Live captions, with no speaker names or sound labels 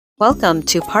Welcome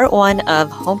to part 1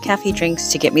 of home cafe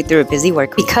drinks to get me through a busy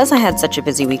work week. Because I had such a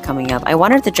busy week coming up, I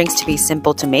wanted the drinks to be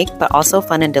simple to make, but also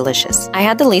fun and delicious. I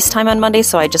had the least time on Monday,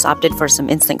 so I just opted for some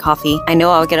instant coffee. I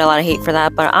know I'll get a lot of hate for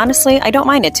that, but honestly, I don't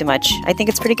mind it too much. I think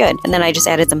it's pretty good. And then I just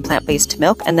added some plant-based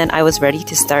milk, and then I was ready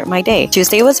to start my day.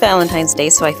 Tuesday was Valentine's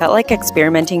Day, so I felt like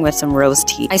experimenting with some rose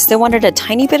tea. I still wanted a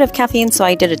tiny bit of caffeine, so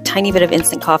I did a tiny bit of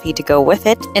instant coffee to go with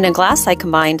it. In a glass, I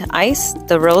combined ice,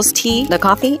 the rose tea, the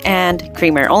coffee, and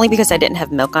creamer, only because I didn't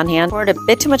have milk on hand. Poured a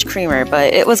bit too much creamer,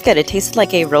 but it was good. It tasted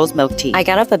like a rose milk tea. I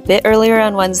got up a bit earlier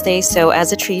on Wednesday, so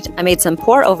as a treat, I made some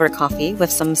pour-over coffee with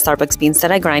some Starbucks beans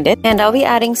that I grinded, and I'll be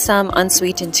adding some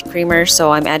unsweetened creamer,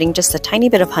 so I'm adding just a tiny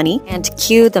bit of honey, and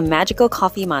cue the magical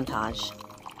coffee montage.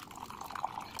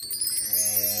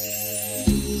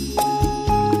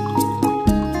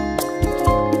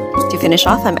 To finish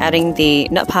off, I'm adding the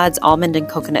Nut Pods almond and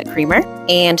coconut creamer,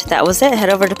 and that was it. Head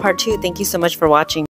over to part 2. Thank you so much for watching.